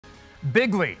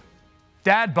Bigly,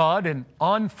 dad bod, and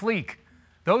on fleek.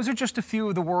 Those are just a few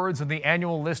of the words on the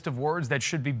annual list of words that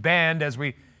should be banned as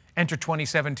we enter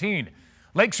 2017.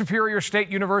 Lake Superior State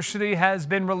University has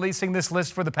been releasing this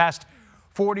list for the past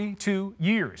 42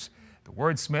 years. The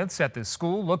wordsmiths at this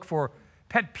school look for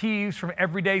pet peeves from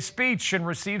everyday speech and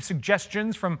receive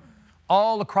suggestions from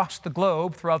all across the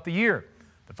globe throughout the year.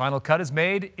 The final cut is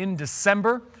made in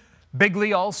December.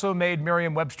 Bigly also made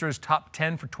Merriam-Webster's top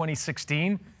 10 for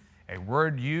 2016, a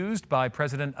word used by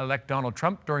President-elect Donald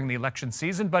Trump during the election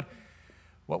season, but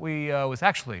what we was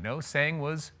actually saying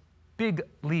was big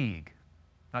league,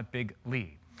 not big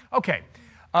league. Okay,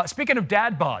 speaking of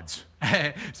dad bods.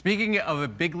 Speaking of a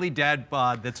bigly dad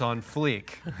bod that's on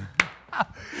fleek.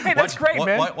 Hey, that's great,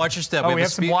 man. Watch your step. Oh, we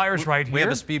have some wires right here. We have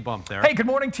a speed bump there. Hey, good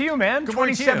morning to you, man. Good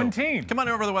morning 2017. to you. Come on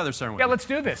over to the Weather Center with Yeah, me. let's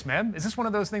do this, man. Is this one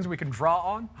of those things we can draw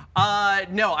on?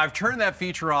 No, I've turned that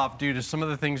feature off due to some of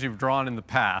the things you've drawn in the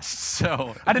past.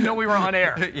 So I didn't know we were on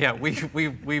air. Yeah,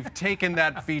 we've taken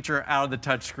that feature out of the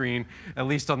touchscreen, at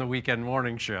least on the weekend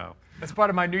morning show. That's part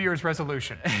of my New Year's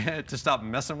resolution. To stop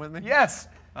messing with me? Yes.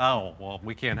 Oh, well,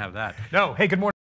 we can't have that. No. Hey, good morning.